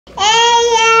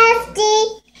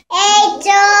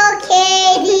Angel,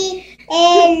 Katie,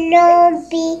 and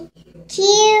Nobby.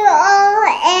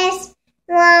 QOSYUZ.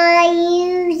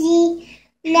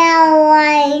 Now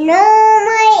I know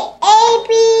my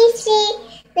ABC.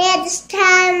 Next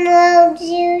time won't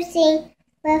you sing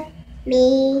with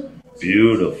me?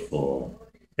 Beautiful.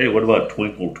 Hey, what about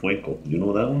Twinkle Twinkle? You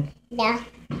know that one? Yeah.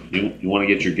 You want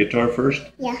to get your guitar first?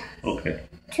 Yeah. Okay.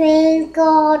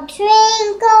 Twinkle,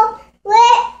 twinkle,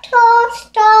 little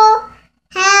star,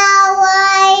 how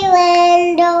I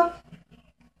wonder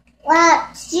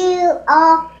what you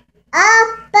are.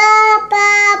 Up, up,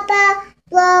 up, up,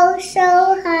 blow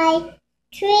so high.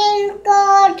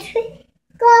 Twinkle,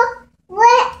 twinkle,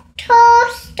 little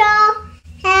star,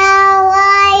 how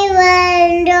I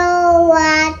wonder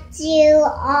what you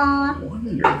are.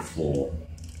 Wonderful.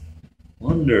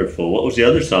 Wonderful. What was the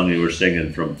other song you were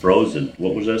singing from Frozen?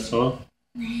 What was that song?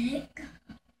 Let it go.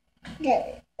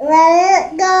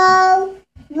 Let it go.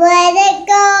 Let it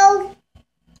go.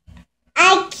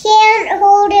 I can't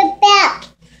hold it back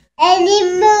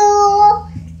anymore.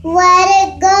 Let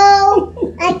it go.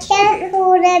 I can't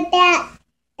hold it back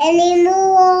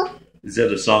anymore. Is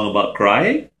that a song about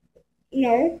crying?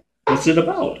 No. What's it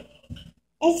about?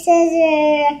 It says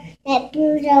that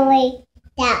blew away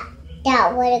that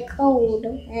was cold.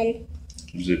 And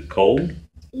Is it cold?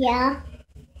 yeah.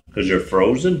 Because you're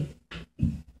frozen?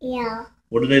 Yeah.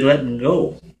 What are they letting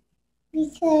go?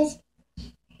 Because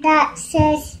that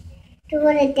says the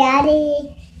little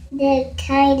daddy, the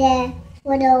kind of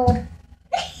little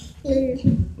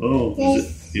thing. Oh,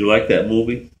 you like that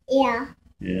movie? Yeah,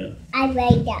 Yeah. I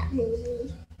like that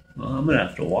movie. Well, I'm going to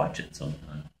have to watch it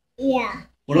sometime. Yeah.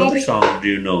 What other songs do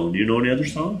you know? Do you know any other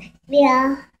songs?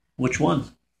 Yeah. Which one?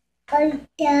 On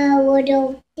the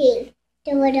little thing.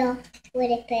 The little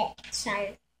bit song.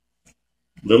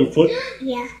 Littlefoot?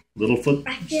 Yeah. Littlefoot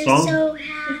I feel song? so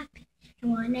happy. I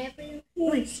want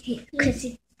everyone's here. Cause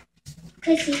it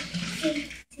I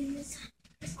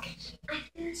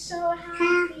feel so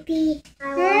happy.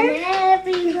 I want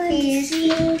everyone to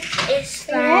see. It's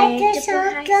like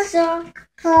the song.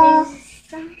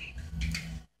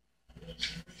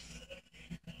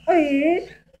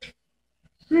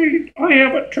 I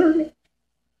have a turtle.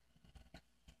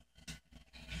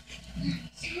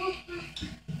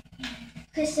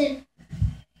 Kristen,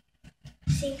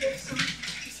 sing the song.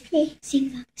 Sing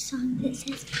the song that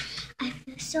says, I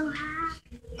feel so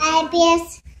happy. I feel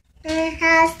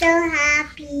so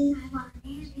happy. I want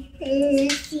everyone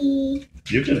to see.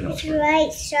 You can help her.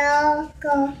 Bright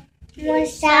circle, more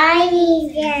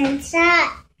shiny than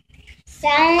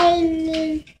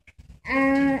shining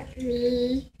at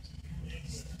me.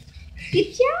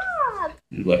 Good job!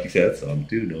 You like that song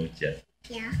too, don't you?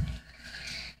 Yeah.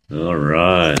 All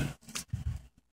right.